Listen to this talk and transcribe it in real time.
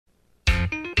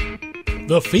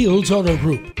The Fields Auto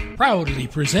Group proudly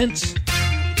presents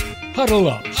Huddle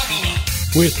Up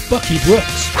with Bucky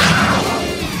Brooks,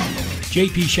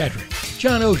 J.P. Shadrick,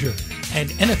 John Oehser, and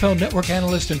NFL Network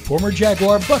analyst and former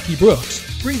Jaguar Bucky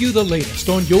Brooks bring you the latest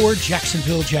on your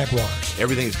Jacksonville Jaguars.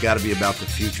 Everything's got to be about the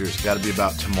future. It's got to be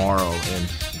about tomorrow and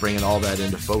bringing all that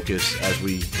into focus as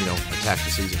we, attack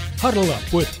the season. Huddle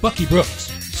Up with Bucky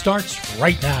Brooks starts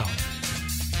right now.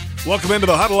 Welcome into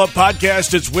the Huddle Up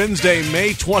podcast. It's Wednesday,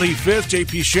 May 25th.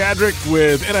 J.P. Shadrick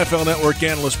with NFL Network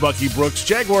analyst Bucky Brooks,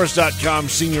 Jaguars.com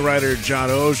senior writer John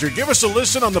Oehser. Give us a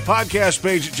listen on the podcast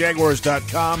page at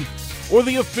Jaguars.com or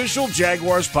the official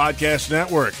Jaguars Podcast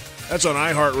Network. That's on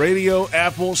iHeartRadio,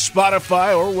 Apple,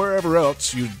 Spotify, or wherever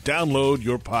else you download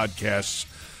your podcasts.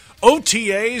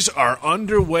 OTAs are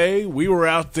underway. We were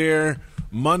out there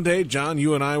Monday. John,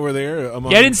 you and I were there. I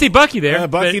didn't see Bucky there.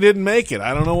 Bucky didn't make it.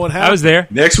 I don't know what happened. I was there.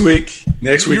 Next week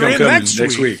I'm coming.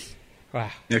 Next week.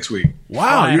 Wow. Next week. Wow.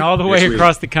 Flying all the way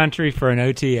across the country for an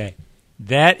OTA.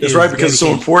 That's right, because it's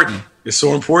so important. It's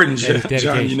so important,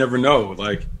 John. You never know.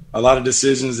 Like, a lot of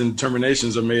decisions and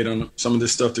determinations are made on some of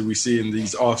this stuff that we see in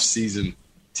these off-season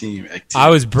team activities. I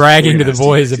was bragging to the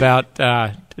boys about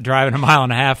driving a mile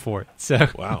and a half for it. So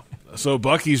wow. So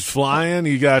Bucky's flying.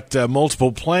 You got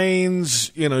multiple planes.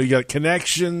 You got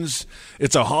connections.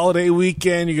 It's a holiday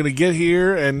weekend. You're going to get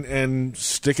here and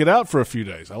stick it out for a few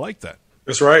days. I like that.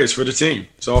 That's right. It's for the team.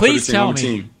 It's all Please for the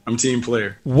team. I'm a team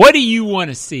player. What do you want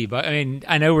to see? But I mean,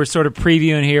 I know we're sort of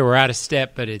previewing here. We're out of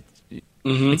step, but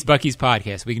it's Bucky's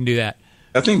podcast. We can do that.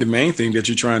 I think the main thing that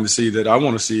you're trying to see, that I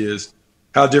want to see, is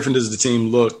how different does the team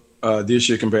look this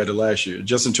year compared to last year,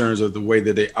 just in terms of the way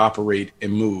that they operate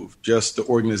and move, just the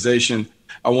organization.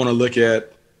 I want to look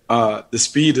at the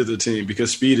speed of the team,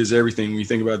 because speed is everything. When you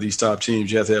think about these top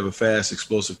teams, you have to have a fast,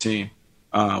 explosive team.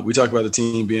 We talk about the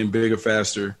team being bigger,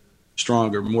 faster,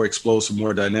 stronger, more explosive,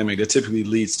 more dynamic. That typically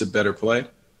leads to better play.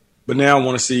 But now I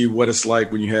want to see what it's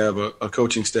like when you have a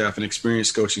coaching staff, an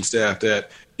experienced coaching staff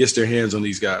that gets their hands on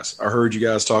these guys. I heard you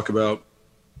guys talk about,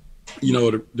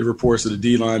 the reports of the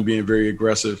D-line being very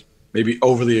aggressive, maybe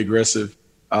overly aggressive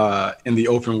in the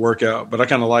open workout. But I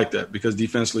kind of like that, because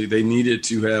defensively they needed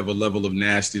to have a level of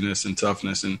nastiness and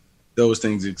toughness, and those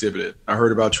things exhibited. I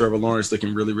heard about Trevor Lawrence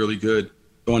looking really, really good,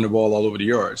 throwing the ball all over the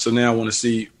yard. So now I want to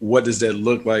see, what does that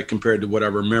look like compared to what I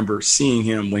remember seeing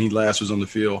him when he last was on the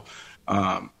field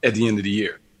at the end of the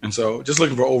year. And so just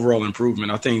looking for overall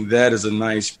improvement. I think that is a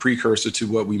nice precursor to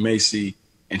what we may see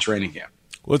in training camp.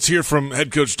 Let's hear from head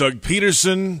coach Doug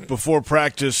Peterson before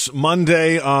practice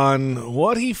Monday on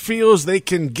what he feels they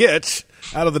can get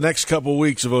out of the next couple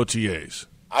weeks of OTAs.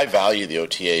 I value the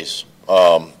OTAs,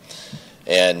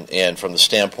 and from the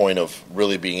standpoint of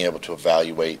really being able to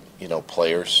evaluate,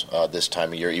 players this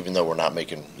time of year, even though we're not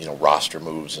making, roster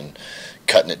moves and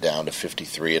cutting it down to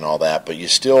 53 and all that, but you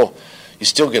still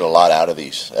get a lot out of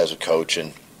these as a coach,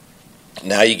 and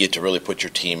now you get to really put your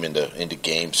team into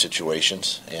game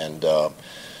situations and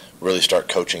really start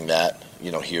coaching that,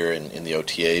 here in the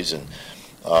OTAs. And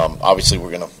obviously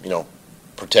we're going to,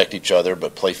 protect each other,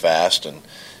 but play fast and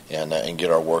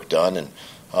get our work done. And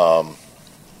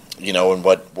and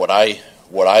what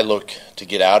I look to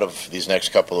get out of these next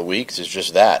couple of weeks is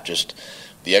just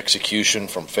the execution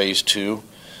from phase 2,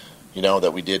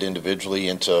 that we did individually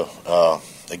into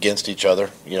against each other,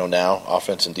 now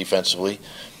offense and defensively.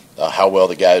 How well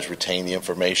the guys retain the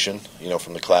information,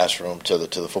 from the classroom to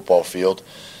the football field,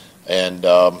 and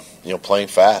playing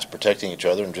fast, protecting each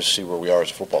other, and just see where we are as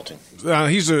a football team.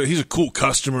 He's a cool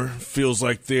customer. Feels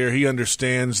like he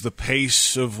understands the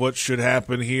pace of what should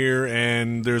happen here,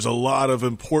 and there's a lot of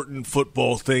important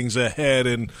football things ahead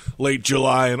in late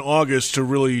July and August to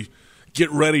really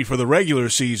get ready for the regular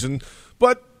season.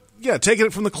 But yeah, taking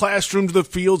it from the classroom to the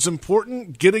field's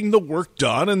important. Getting the work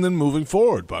done and then moving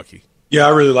forward, Bucky. Yeah, I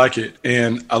really like it,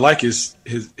 and I like his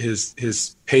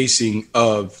pacing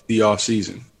of the off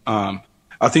season.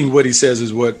 I think what he says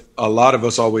is what a lot of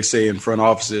us always say in front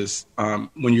offices.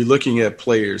 When you're looking at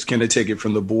players, can they take it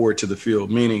from the board to the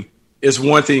field? Meaning, it's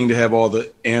one thing to have all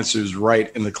the answers right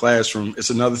in the classroom. It's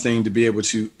another thing to be able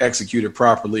to execute it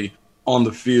properly on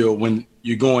the field when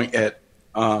you're going at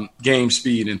game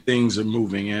speed and things are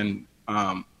moving and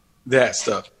that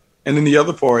stuff. And then the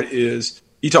other part is,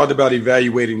 he talked about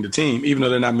evaluating the team, even though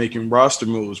they're not making roster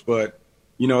moves. But,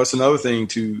 it's another thing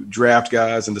to draft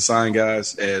guys and to sign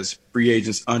guys as free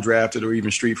agents, undrafted, or even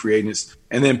street free agents,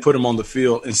 and then put them on the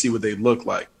field and see what they look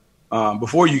like.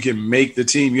 Before you can make the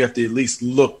team, you have to at least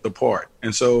look the part.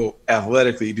 And so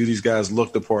athletically, do these guys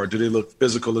look the part? Do they look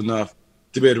physical enough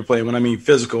to be able to play? When I mean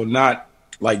physical, not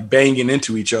like banging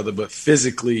into each other, but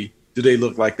physically, do they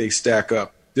look like they stack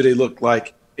up? Do they look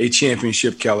like a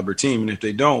championship caliber team? And if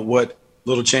they don't, what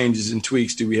little changes and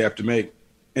tweaks do we have to make?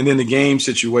 And then the game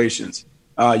situations.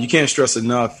 You can't stress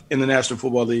enough in the National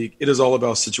Football League, it is all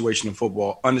about situational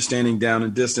football, understanding down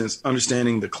and distance,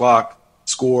 understanding the clock,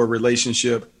 score,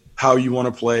 relationship, how you want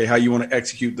to play, how you want to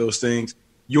execute those things.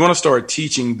 You want to start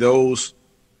teaching those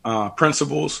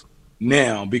principles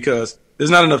now, because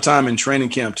there's not enough time in training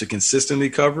camp to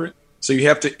consistently cover it. So you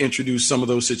have to introduce some of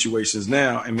those situations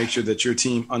now and make sure that your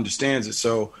team understands it.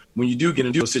 So when you do get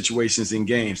into those situations in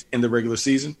games in the regular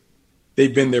season,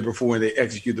 they've been there before and they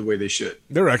execute the way they should.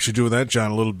 They're actually doing that,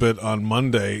 John, a little bit on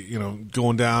Monday,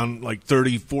 going down like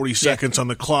 30, 40 seconds on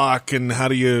the clock, and how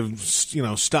do you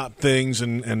stop things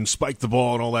and spike the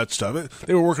ball and all that stuff.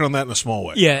 They were working on that in a small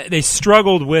way. Yeah, they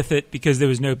struggled with it because there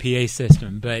was no PA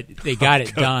system, but they got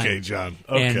it done. Okay, John.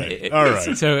 Okay. And all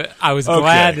right. So I was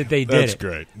glad that they did it. That's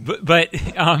great. But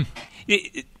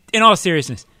in all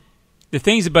seriousness, the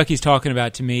things that Bucky's talking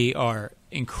about to me are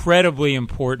incredibly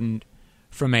important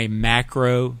from a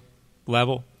macro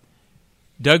level.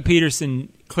 Doug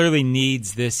Peterson clearly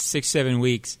needs this 6-7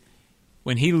 weeks.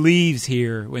 When he leaves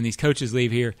here, when these coaches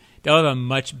leave here, they'll have a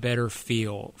much better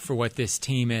feel for what this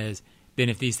team is than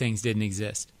if these things didn't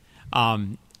exist.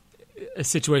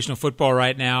 Situational football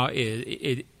right now,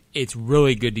 it's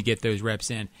really good to get those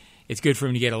reps in. It's good for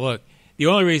him to get a look. The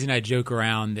only reason I joke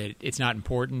around that it's not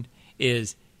important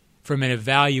is from an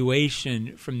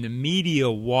evaluation from the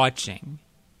media watching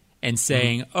and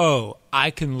saying, oh,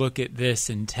 I can look at this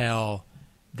and tell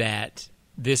that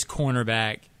this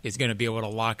cornerback is going to be able to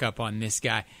lock up on this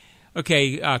guy.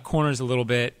 Okay, corners a little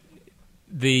bit.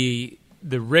 The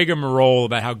rigmarole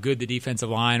about how good the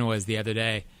defensive line was the other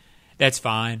day, that's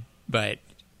fine, but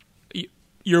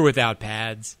you're without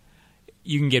pads.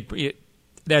 You can get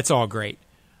 – that's all great.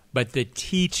 But the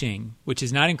teaching, which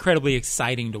is not incredibly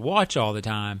exciting to watch all the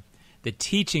time, the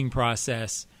teaching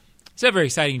process – it's not very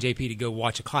exciting, JP, to go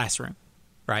watch a classroom,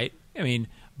 right? I mean,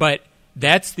 but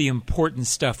that's the important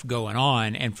stuff going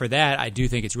on, and for that, I do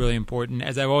think it's really important,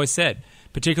 as I've always said,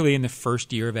 particularly in the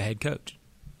first year of a head coach.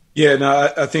 Yeah,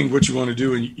 no, I think what you want to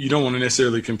do, and you don't want to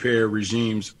necessarily compare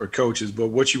regimes or coaches, but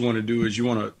what you want to do is you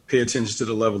want to pay attention to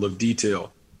the level of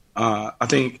detail. I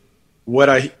think what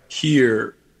I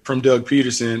hear from Doug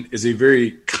Peterson is a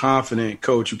very confident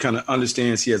coach who kind of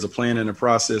understands he has a plan and a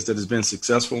process that has been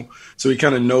successful. So he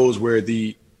kind of knows where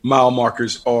the mile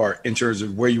markers are in terms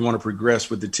of where you want to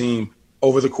progress with the team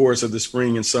over the course of the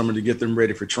spring and summer to get them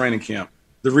ready for training camp.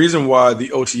 The reason why the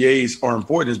OTAs are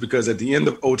important is because at the end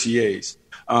of OTAs,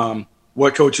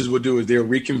 what coaches will do is they'll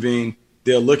reconvene.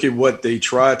 They'll look at what they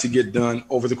tried to get done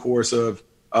over the course of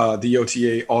the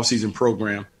OTA offseason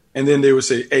program. And then they would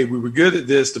say, hey, we were good at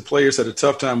this. The players had a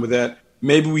tough time with that.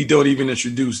 Maybe we don't even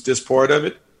introduce this part of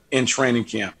it in training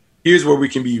camp. Here's where we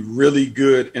can be really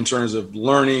good in terms of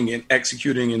learning and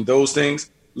executing in those things.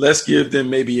 Let's give them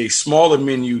maybe a smaller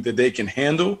menu that they can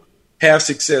handle, have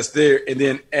success there. And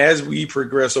then as we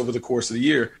progress over the course of the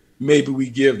year, maybe we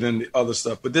give them the other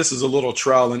stuff. But this is a little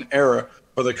trial and error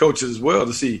for the coaches as well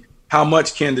to see how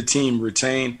much can the team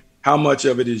retain, how much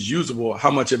of it is usable,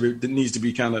 how much of it needs to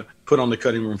be kind of put on the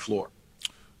cutting room floor.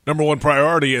 Number one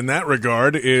priority in that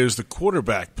regard is the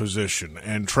quarterback position.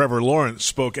 And Trevor Lawrence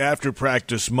spoke after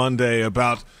practice Monday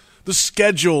about the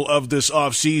schedule of this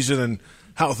offseason and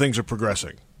how things are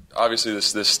progressing. Obviously,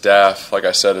 this staff, like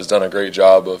I said, has done a great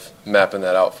job of mapping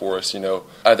that out for us.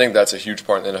 I think that's a huge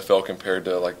part in the NFL compared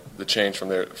to like the change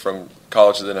from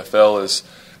college to the NFL is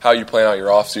how you plan out your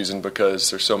offseason,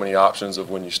 because there's so many options of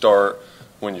when you start,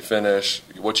 when you finish,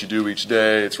 what you do each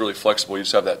day. It's really flexible. You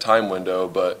just have that time window,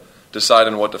 but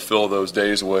deciding what to fill those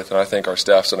days with. And I think our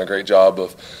staff's done a great job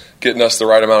of getting us the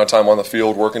right amount of time on the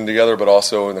field working together, but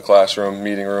also in the classroom,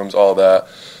 meeting rooms, all that.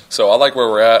 So I like where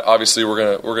we're at. Obviously,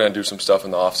 we're gonna do some stuff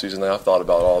in the off season. I've thought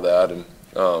about all that and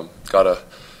gotta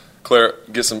clear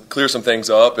some things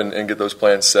up and get those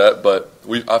plans set. But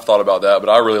I've thought about that. But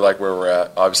I really like where we're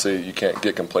at. Obviously, you can't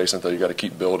get complacent though. You got to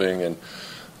keep building, and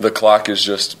the clock is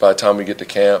just by the time we get to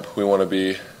camp, we want to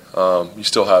be. You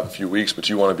still have a few weeks, but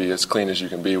you want to be as clean as you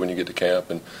can be when you get to camp,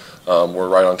 and we're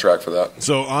right on track for that.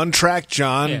 So on track,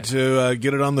 John, to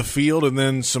get it on the field, and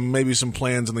then maybe some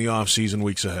plans in the off season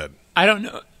weeks ahead. I don't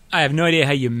know. I have no idea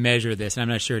how you measure this, and I'm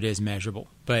not sure it is measurable.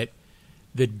 But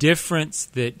the difference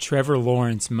that Trevor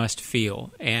Lawrence must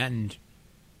feel, and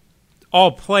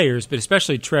all players, but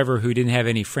especially Trevor, who didn't have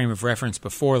any frame of reference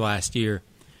before last year,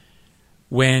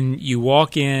 when you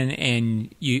walk in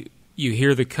and you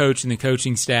hear the coach and the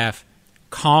coaching staff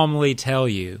calmly tell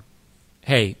you,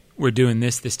 hey, we're doing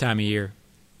this time of year.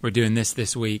 We're doing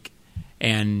this week.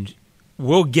 And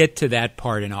we'll get to that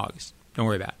part in August. Don't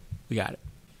worry about it. We got it.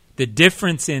 The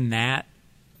difference in that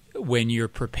when you're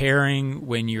preparing,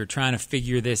 when you're trying to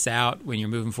figure this out, when you're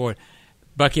moving forward.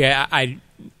 Bucky, I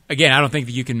don't think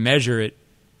that you can measure it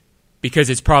because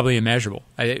it's probably immeasurable.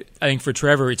 I think for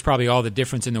Trevor, it's probably all the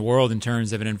difference in the world in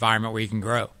terms of an environment where you can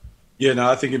grow. Yeah, no,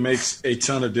 I think it makes a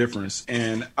ton of difference.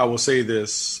 And I will say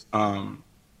this,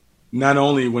 not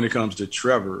only when it comes to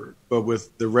Trevor, but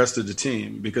with the rest of the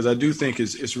team, because I do think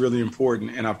it's really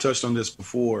important, and I've touched on this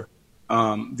before,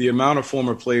 the amount of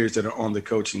former players that are on the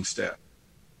coaching staff.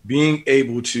 Being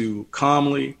able to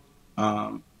calmly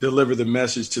deliver the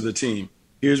message to the team.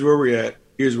 Here's where we're at.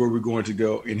 Here's where we're going to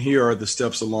go. And here are the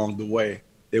steps along the way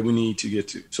that we need to get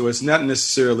to. So it's not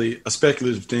necessarily a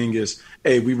speculative thing is,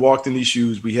 hey, we walked in these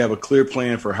shoes. We have a clear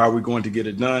plan for how we're going to get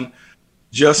it done.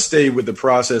 Just stay with the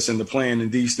process and the plan,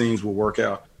 and these things will work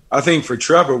out. I think for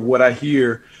Trevor, what I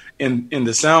hear in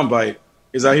the soundbite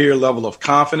is I hear a level of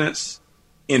confidence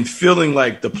in feeling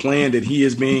like the plan that he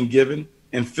is being given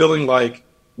and feeling like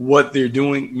what they're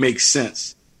doing makes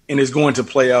sense and is going to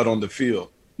play out on the field.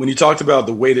 When you talked about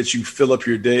the way that you fill up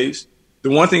your days,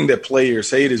 the one thing that players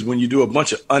hate is when you do a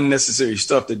bunch of unnecessary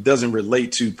stuff that doesn't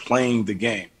relate to playing the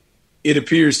game. It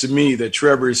appears to me that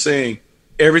Trevor is saying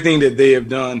everything that they have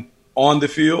done on the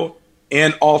field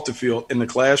and off the field in the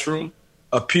classroom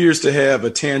appears to have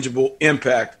a tangible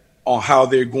impact on how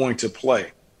they're going to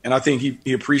play. And I think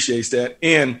he appreciates that.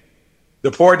 And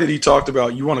the part that he talked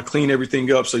about, you want to clean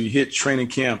everything up so you hit training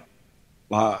camp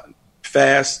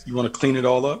fast. You want to clean it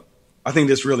all up. I think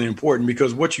that's really important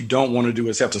because what you don't want to do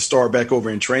is have to start back over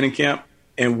in training camp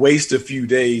and waste a few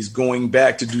days going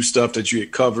back to do stuff that you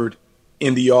had covered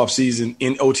in the offseason,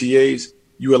 in OTAs.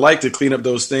 You would like to clean up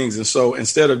those things. And so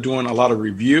instead of doing a lot of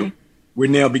review, we're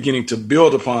now beginning to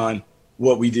build upon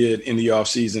what we did in the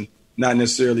offseason, not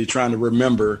necessarily trying to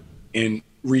remember and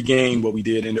regain what we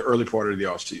did in the early part of the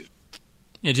offseason.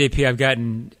 Yeah, JP, I've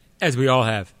gotten, as we all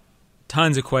have,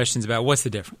 tons of questions about what's the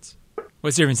difference.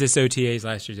 What's the difference this OTAs,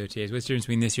 last year's OTAs? What's the difference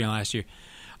between this year and last year?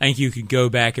 I think you could go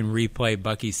back and replay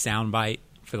Bucky's soundbite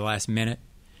for the last minute,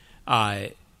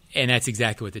 and that's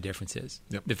exactly what the difference is.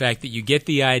 Yep. The fact that you get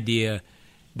the idea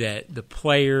that the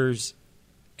players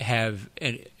have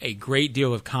a great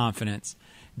deal of confidence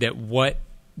that what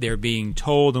they're being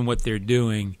told and what they're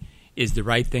doing is the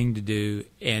right thing to do,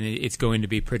 and it's going to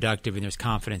be productive, and there's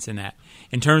confidence in that.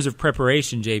 In terms of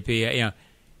preparation, JP,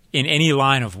 in any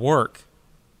line of work,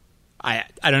 I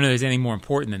don't know there's anything more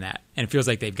important than that, and it feels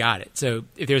like they've got it. So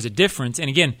if there's a difference, and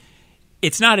again,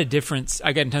 it's not a difference.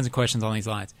 I've gotten tons of questions on these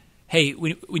lines. Hey,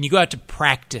 when you go out to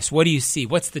practice, what do you see?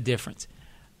 What's the difference?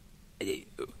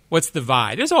 What's the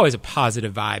vibe? There's always a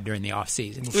positive vibe during the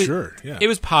offseason. Well, sure, yeah. It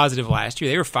was positive last year.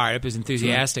 They were fired up. It was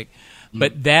enthusiastic. Mm-hmm.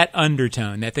 But that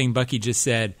undertone, that thing Bucky just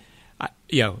said,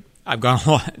 I've gone a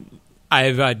lot.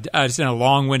 I've just in a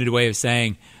long-winded way of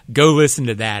saying, go listen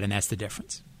to that, and that's the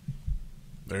difference.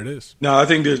 There it is. No, I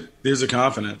think there's a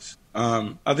confidence.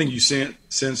 I think you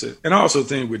sense it. And I also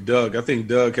think with Doug, I think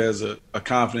Doug has a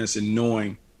confidence in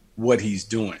knowing what he's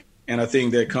doing. And I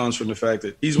think that comes from the fact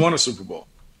that he's won a Super Bowl.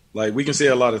 Like, we can say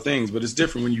a lot of things, but it's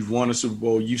different when you've won a Super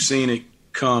Bowl. You've seen it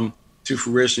come to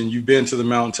fruition. You've been to the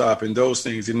mountaintop and those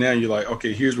things. And now you're like,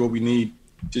 okay, here's what we need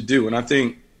to do. And I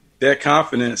think that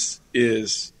confidence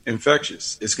is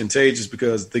infectious. It's contagious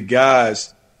because the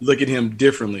guys look at him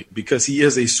differently because he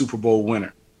is a Super Bowl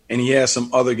winner. And he has some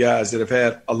other guys that have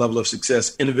had a level of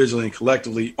success individually and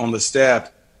collectively on the staff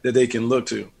that they can look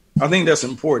to. I think that's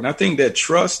important. I think that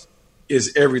trust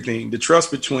is everything. The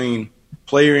trust between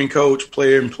player and coach,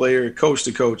 player and player, coach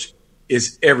to coach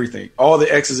is everything. All the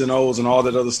X's and O's and all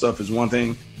that other stuff is one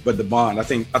thing, but the bond, I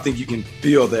think you can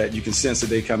feel that. You can sense that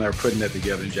they kind of are putting that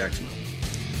together in Jacksonville.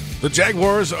 The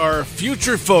Jaguars are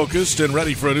future-focused and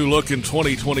ready for a new look in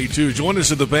 2022. Join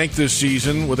us at the bank this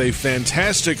season with a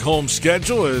fantastic home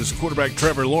schedule as quarterback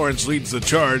Trevor Lawrence leads the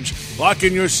charge. Lock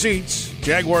in your seats.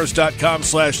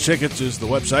 Jaguars.com/tickets is the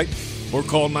website, or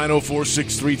call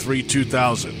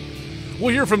 904-633-2000.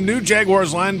 We'll hear from new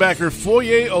Jaguars linebacker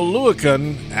Foye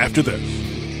Oluokun after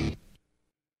this.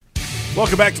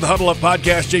 Welcome back to the Huddle Up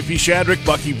Podcast. JP Shadrick,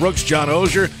 Bucky Brooks, John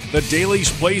Oehser. The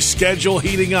Daily's Place schedule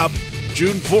heating up.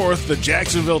 June 4th, the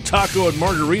Jacksonville Taco and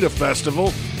Margarita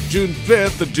Festival. June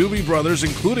 5th, the Doobie Brothers,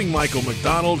 including Michael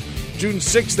McDonald. June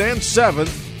 6th and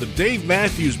 7th, the Dave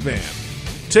Matthews Band.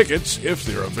 Tickets, if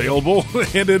they're available,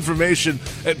 and information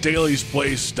at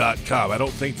dailysplace.com. I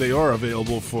don't think they are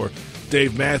available for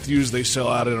Dave Matthews. They sell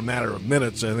out in a matter of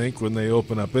minutes, I think, when they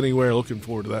open up anywhere. Looking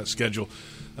forward to that schedule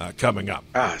coming up.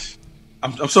 Gosh,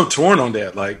 I'm so torn on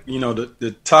that. Like,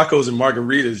 the tacos and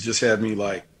margaritas just had me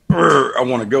like, I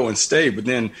want to go and stay. But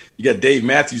then you got Dave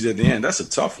Matthews at the end. That's a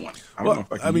tough one.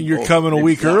 You're coming a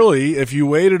week early. If you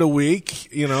waited a week,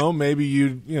 maybe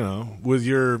you'd, with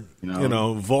your,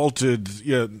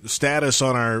 vaulted status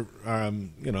on our,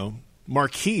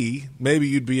 marquee, maybe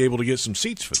you'd be able to get some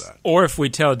seats for that. Or if we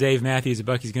tell Dave Matthews that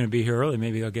Bucky's going to be here early,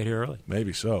 maybe they'll get here early.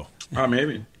 Maybe so.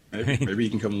 Maybe he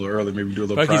can come a little early. Maybe do a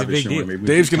little Bucky's private show. Maybe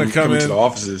Dave's going to come into the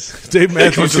offices. Dave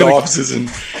Matthews come to the offices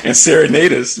and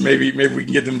serenade us. Maybe we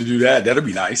can get them to do that. That'd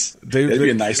be nice. That'd be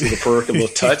a nice little perk, a little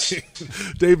touch.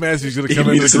 Dave Matthews is going to come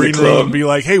into the green room and be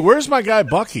like, "Hey, where's my guy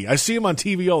Bucky? I see him on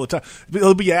TV all the time."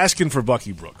 He'll be asking for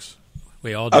Bucky Brooks.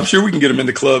 We all do. I'm sure we can get him in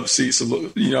the club seats, get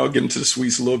him to the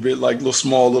suites a little bit, like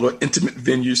little intimate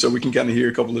venue, so we can kind of hear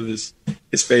a couple of his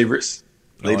favorites,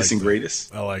 latest and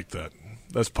greatest. I like that.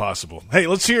 That's possible. Hey,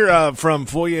 let's hear from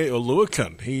Foye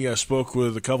Oluokun. He spoke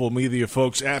with a couple of media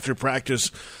folks after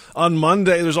practice on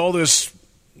Monday. There's all this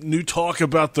new talk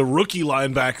about the rookie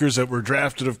linebackers that were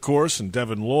drafted, of course, and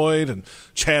Devin Lloyd and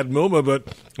Chad Muma.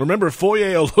 But remember,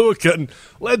 Foye Oluokun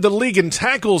led the league in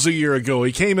tackles a year ago.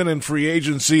 He came in free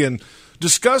agency and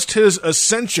discussed his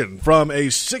ascension from a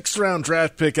 6th-round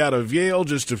draft pick out of Yale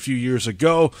just a few years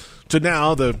ago to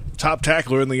now the top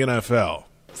tackler in the NFL.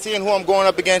 Seeing who I'm going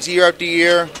up against year after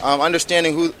year,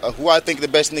 understanding who I think the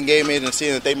best in the game is, and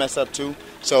seeing that they mess up too.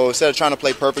 So instead of trying to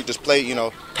play perfect, just play,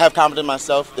 have confidence in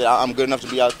myself that I'm good enough to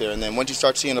be out there. And then once you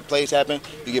start seeing the plays happen,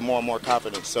 you get more and more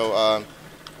confidence. So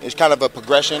it's kind of a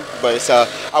progression, but it's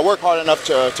I work hard enough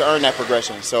to earn that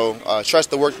progression. So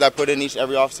trust the work that I put in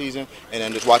every offseason, and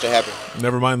then just watch it happen.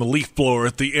 Never mind the leaf blower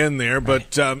at the end there,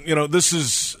 but this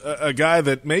is a guy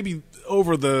that maybe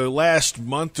over the last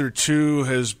month or two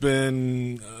has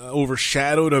been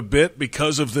overshadowed a bit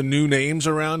because of the new names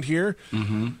around here.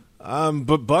 Mm-hmm.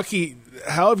 But Bucky,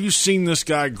 how have you seen this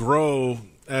guy grow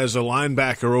as a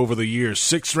linebacker over the years?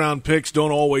 6th-round picks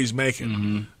don't always make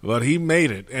it, but he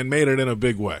made it, and made it in a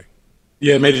big way.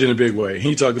 Yeah, made it in a big way.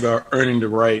 He talked about earning the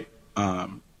right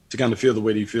to kind of feel the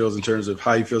way he feels in terms of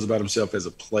how he feels about himself as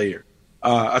a player.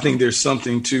 I think there's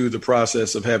something to the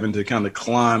process of having to kind of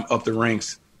climb up the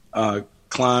ranks,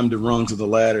 climb the rungs of the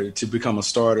ladder to become a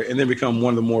starter, and then become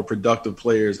one of the more productive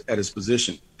players at his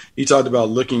position. He talked about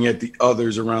looking at the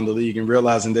others around the league and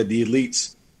realizing that the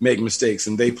elites make mistakes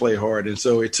and they play hard. And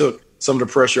so it took some of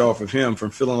the pressure off of him from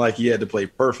feeling like he had to play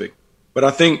perfect. But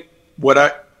I think what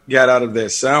I got out of that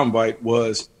soundbite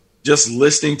was just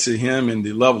listening to him and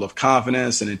the level of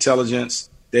confidence and intelligence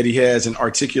that he has in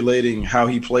articulating how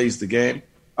he plays the game.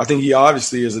 I think he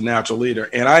obviously is a natural leader.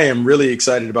 And I am really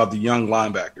excited about the young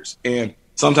linebackers. And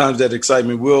sometimes that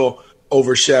excitement will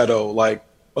overshadow like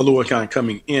Oluokun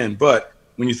coming in. But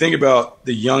when you think about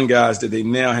the young guys that they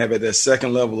now have at that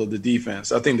second level of the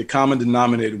defense, I think the common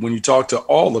denominator when you talk to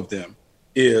all of them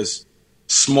is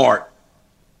smart,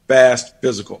 fast,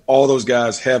 physical. All those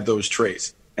guys have those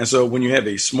traits. And so when you have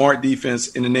a smart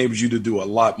defense, it enables you to do a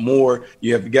lot more.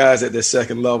 You have guys at that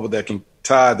second level that can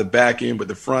tie the back end with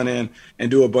the front end and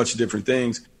do a bunch of different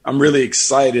things. I'm really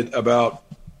excited about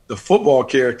the football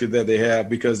character that they have,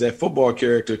 because that football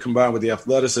character combined with the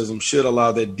athleticism should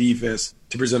allow that defense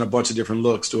to present a bunch of different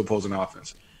looks to opposing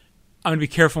offense. I'm going to be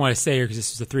careful what I say here because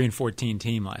this was a 3-14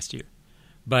 team last year.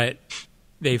 But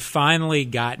they've finally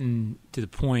gotten to the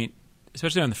point,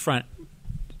 especially on the front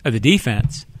of the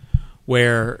defense,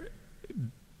 where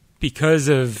because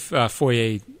of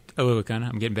Foye Oluokun,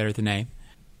 I'm getting better at the name,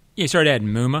 you started adding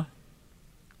Muma,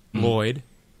 Lloyd,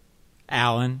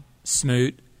 Allen,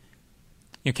 Smoot.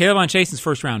 Caleb Von Chasen's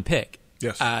 1st-round pick.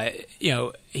 Yes.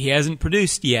 He hasn't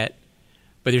produced yet,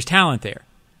 but there's talent there.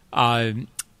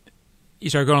 You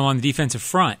start going along the defensive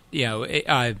front.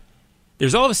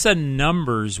 There's all of a sudden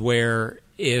numbers where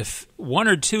if one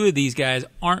or two of these guys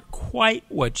aren't quite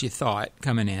what you thought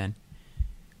coming in,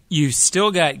 you've still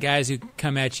got guys who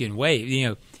come at you in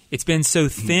waves. It's been so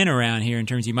thin around here in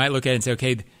terms you might look at it and say,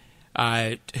 okay,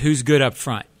 who's good up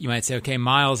front? You might say, okay,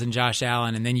 Miles and Josh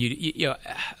Allen, and then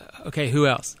okay, who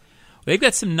else? Well, they've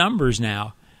got some numbers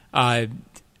now.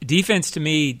 Defense, to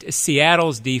me,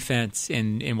 Seattle's defense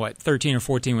in 13 or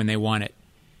 14 when they won it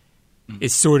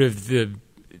is sort of the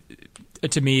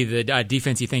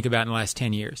defense you think about in the last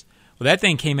 10 years. Well, that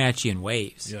thing came at you in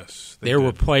waves. Yes, there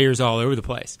were players all over the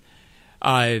place.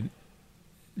 The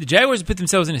Jaguars put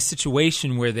themselves in a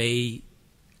situation where they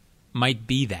might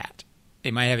be that. They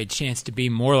might have a chance to be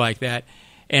more like that.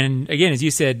 And again, as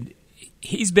you said,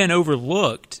 he's been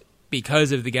overlooked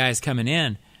because of the guys coming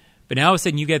in. But now all of a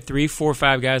sudden you get 3, 4,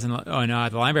 5 guys on the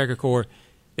linebacker core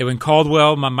that when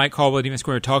Mike Caldwell, defense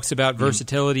coordinator, talks about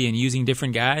versatility and using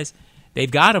different guys,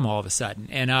 they've got them all of a sudden.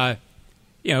 And,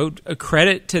 a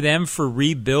credit to them for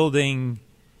rebuilding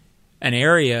an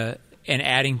area and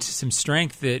adding to some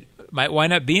strength that might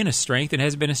wind up being a strength and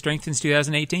hasn't been a strength since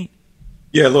 2018.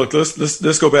 Yeah, look,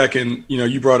 let's go back and,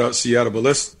 you brought out Seattle, but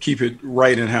let's keep it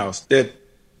right in house. That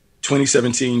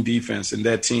 2017 defense and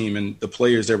that team and the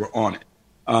players that were on it.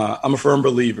 I'm a firm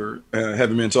believer,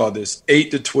 having been taught this,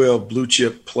 8 to 12 blue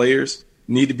chip players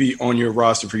need to be on your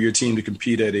roster for your team to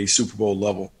compete at a Super Bowl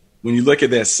level. When you look at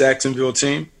that Saxonville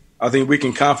team, I think we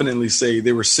can confidently say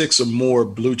there were 6 or more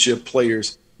blue chip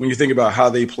players when you think about how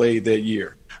they played that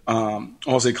year. I want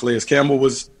to say Calais Campbell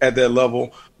was at that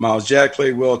level. Miles Jack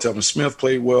played well. Telvin Smith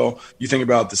played well. You think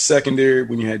about the secondary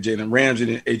when you had Jalen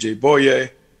Ramsey and A.J.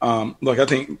 Boye. Look, I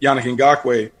think Yannick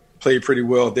Ngakoue played pretty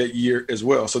well that year as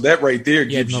well. So that right there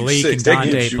gives Malik you 6. And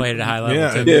Dante played at a high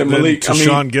level. Yeah, Malik.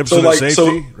 Sean Gibson at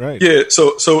safety. Right. Yeah,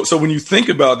 so when you think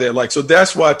about that, so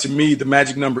that's why to me the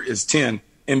magic number is 10.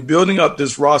 And building up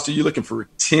this roster, you're looking for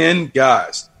 10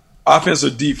 guys, offense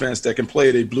or defense, that can play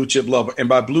at a blue chip level. And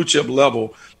by blue chip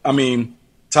level, I mean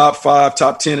top 5,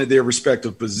 top 10 at their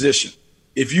respective position.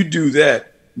 If you do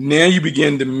that, now you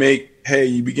begin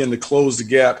to close the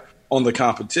gap on the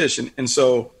competition. And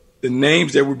so the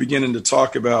names that we're beginning to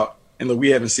talk about, and look,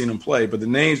 we haven't seen them play, but the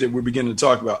names that we're beginning to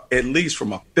talk about, at least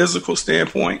from a physical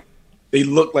standpoint, they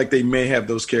look like they may have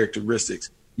those characteristics.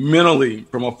 Mentally,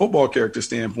 from a football character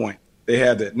standpoint, they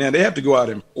have that. Now, they have to go out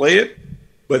and play it,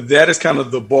 but that is kind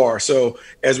of the bar. So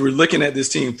as we're looking at this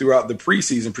team throughout the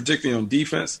preseason, particularly on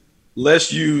defense,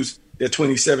 let's use their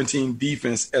 2017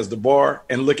 defense as the bar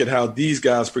and look at how these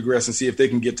guys progress and see if they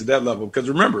can get to that level. Because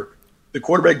remember, the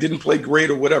quarterback didn't play great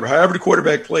or whatever. However the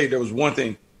quarterback played, there was one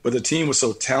thing. But the team was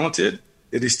so talented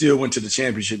that they still went to the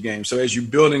championship game. So as you're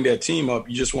building that team up,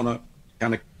 you just want to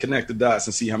kind of connect the dots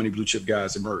and see how many blue chip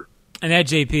guys emerge. And that,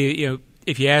 JP,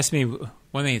 if you ask me,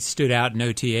 one thing that stood out in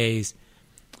OTAs,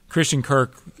 Christian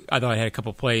Kirk, I thought had a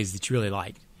couple plays that you really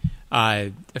liked.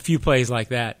 A few plays like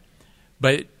that.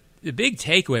 But the big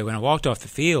takeaway when I walked off the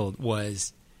field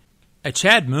was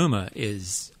Chad Muma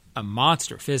is a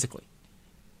monster physically.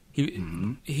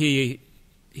 He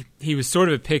was sort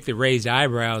of a pick that raised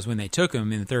eyebrows when they took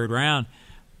him in the third round.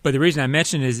 But the reason I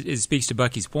mention it is it speaks to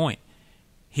Bucky's point.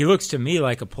 He looks to me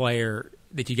like a player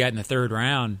that you got in the third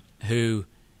round who,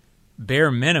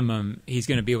 bare minimum, he's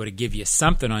going to be able to give you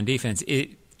something on defense.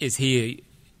 Is he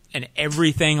an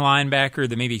everything linebacker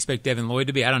that maybe expect Devin Lloyd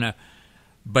to be? I don't know.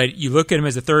 But you look at him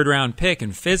as a third-round pick,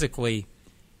 and physically,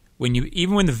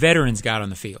 even when the veterans got on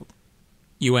the field,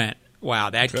 you went, wow,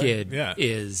 that kid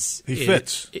is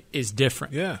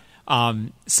different. Yeah.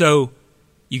 So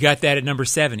you got that at number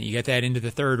 7. You got that into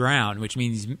the third round, which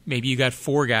means maybe you got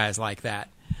 4 guys like that.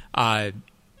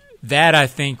 That, I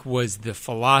think, was the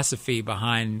philosophy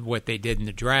behind what they did in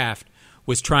the draft,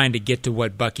 was trying to get to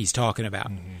what Bucky's talking about.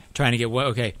 Mm-hmm. Trying to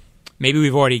get, maybe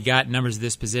we've already got numbers of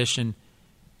this position.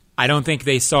 I don't think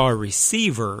they saw a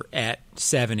receiver at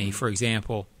 70, for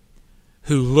example,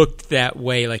 who looked that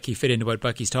way, like he fit into what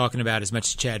Bucky's talking about as much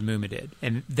as Chad Muma did.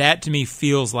 And that, to me,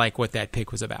 feels like what that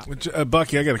pick was about.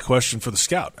 Bucky, I got a question for the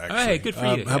scout, actually. Oh, hey, good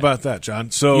for you. How about that,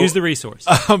 John? So use the resource.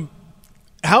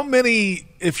 How many,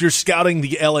 if you're scouting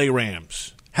the L.A.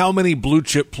 Rams, how many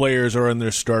blue-chip players are in their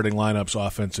starting lineups,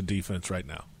 offense and defense, right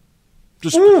now?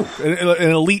 Just an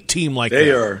elite team like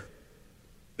that.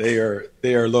 They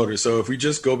are loaded. So if we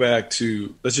just go back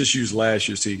to, let's just use last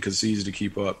year's team because it's easy to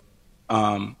keep up.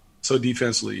 So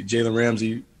defensively, Jalen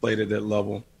Ramsey played at that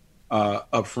level.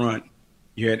 Up front,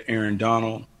 you had Aaron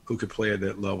Donald, who could play at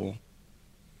that level.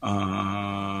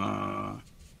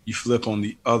 You flip on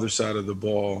the other side of the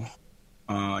ball.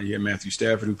 You had Matthew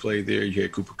Stafford, who played there. You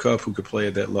had Cooper Kupp, who could play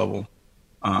at that level.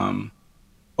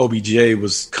 OBJ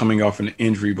was coming off an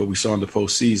injury, but we saw in the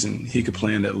postseason he could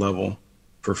play in that level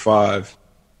for 5.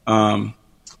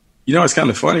 It's kind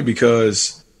of funny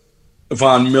because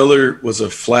Von Miller was a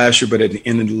flasher, but at the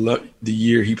end of the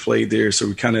year he played there, so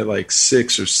we kind of like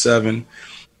 6 or 7.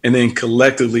 And then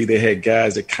collectively they had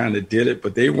guys that kind of did it,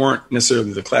 but they weren't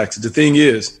necessarily the class. The thing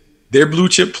is, their blue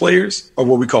chip players are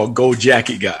what we call gold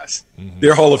jacket guys. Mm-hmm.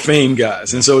 They're Hall of Fame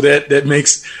guys. And so that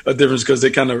makes a difference because they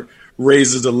kind of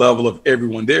raises the level of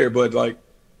everyone there. But,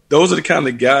 those are the kind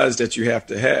of guys that you have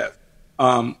to have.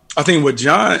 I think what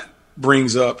John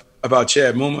brings up about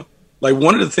Chad Muma,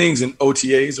 one of the things in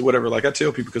OTAs or whatever, I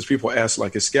tell people because people ask,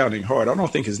 is scouting hard? I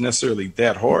don't think it's necessarily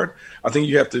that hard. I think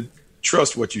you have to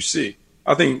trust what you see.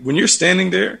 I think when you're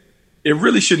standing there, it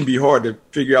really shouldn't be hard to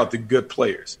figure out the good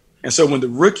players. And so when the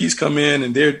rookies come in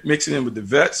and they're mixing in with the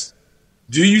vets,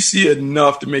 do you see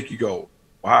enough to make you go,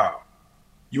 wow?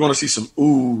 You want to see some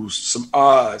oohs, some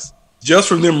ahs, just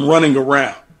from them running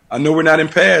around. I know we're not in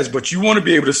pads, but you want to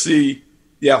be able to see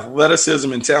the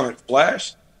athleticism and talent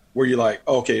flash. where you're like,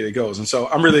 okay, it goes. And so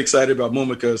I'm really excited about Muma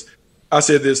because I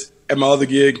said this at my other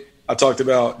gig. I talked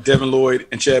about Devin Lloyd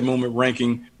and Chad Muma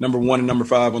ranking number 1 and number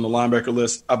 5 on the linebacker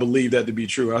list. I believe that to be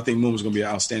true. I think Muma's going to be an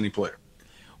outstanding player.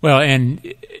 Well,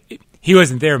 and he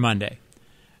wasn't there Monday.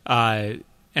 And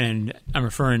I'm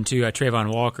referring to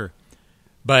Trayvon Walker.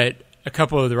 But a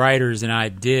couple of the writers and I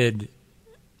did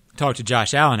talk to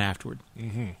Josh Allen afterward.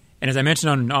 Mm-hmm. And as I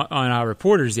mentioned on our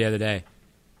reporters the other day,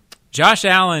 Josh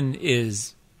Allen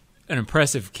is an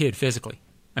impressive kid physically.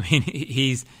 I mean,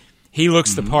 he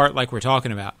looks the part like we're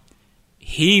talking about.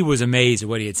 He was amazed at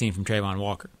what he had seen from Trayvon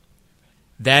Walker.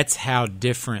 That's how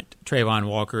different Trayvon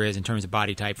Walker is in terms of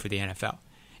body type for the NFL.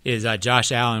 Is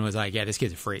Josh Allen was like, yeah, this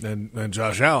kid's a freak. And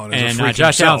Josh Allen is a freak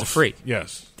Josh himself. Allen's a freak.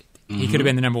 Yes. He could have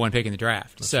been the number 1 pick in the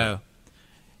draft. That's right.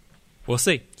 We'll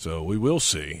see. So we will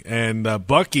see. And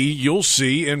Bucky, you'll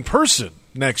see in person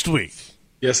next week.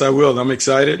 Yes, I will. I'm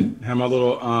excited. Have my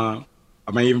little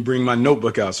I may even bring my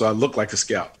notebook out so I look like a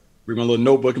scout. Bring my little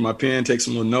notebook and my pen, take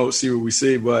some little notes, see what we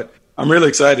see. But I'm really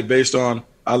excited based on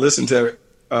I listened to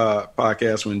a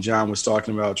podcast when John was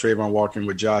talking about Trayvon Walker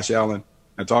with Josh Allen.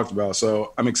 I talked about.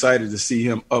 So I'm excited to see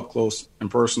him up close and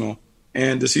personal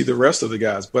and to see the rest of the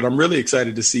guys. But I'm really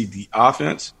excited to see the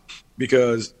offense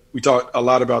because we talked a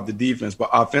lot about the defense. But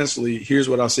offensively, here's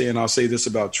what I'll say, and I'll say this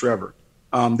about Trevor.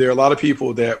 There are a lot of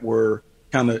people that were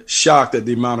kind of shocked at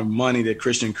the amount of money that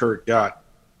Christian Kirk got.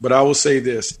 But I will say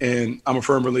this, and I'm a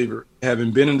firm believer,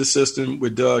 having been in the system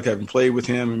with Doug, having played with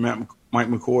him and Mike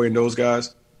McCoy and those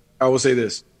guys, I will say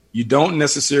this. You don't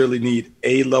necessarily need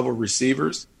A-level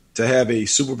receivers to have a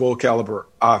Super Bowl caliber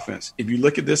offense. If you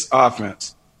look at this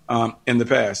offense in the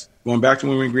past, going back to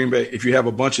when we were in Green Bay, if you have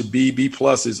a bunch of B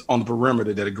pluses on the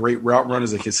perimeter that are great route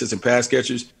runners and consistent pass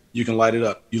catchers, you can light it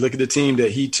up. You look at the team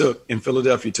that he took in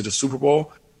Philadelphia to the Super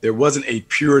Bowl, there wasn't a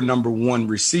pure number 1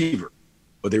 receiver,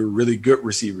 but they were really good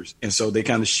receivers. And so they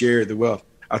kind of shared the wealth.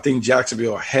 I think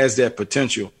Jacksonville has that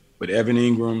potential with Evan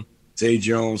Ingram, Zay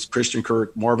Jones, Christian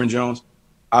Kirk, Marvin Jones.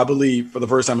 I believe for the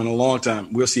first time in a long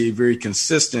time, we'll see a very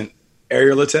consistent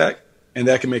aerial attack, and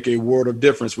that can make a world of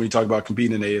difference when you talk about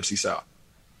competing in the AFC South.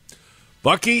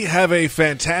 Bucky, have a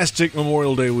fantastic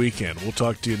Memorial Day weekend. We'll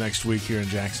talk to you next week here in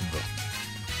Jacksonville.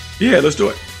 Yeah, let's do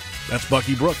it. That's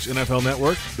Bucky Brooks, NFL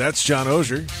Network. That's John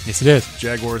Oehser. Yes, it is.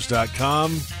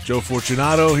 Jaguars.com. Joe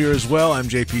Fortunato here as well. I'm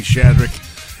JP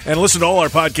Shadrick. And listen to all our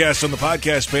podcasts on the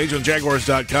podcast page on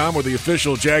Jaguars.com or the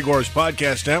official Jaguars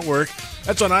Podcast Network.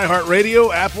 That's on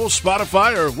iHeartRadio, Apple,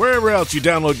 Spotify, or wherever else you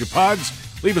download your pods.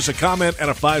 Leave us a comment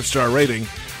and a 5-star rating.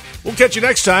 We'll catch you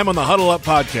next time on the Huddle Up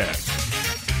Podcast.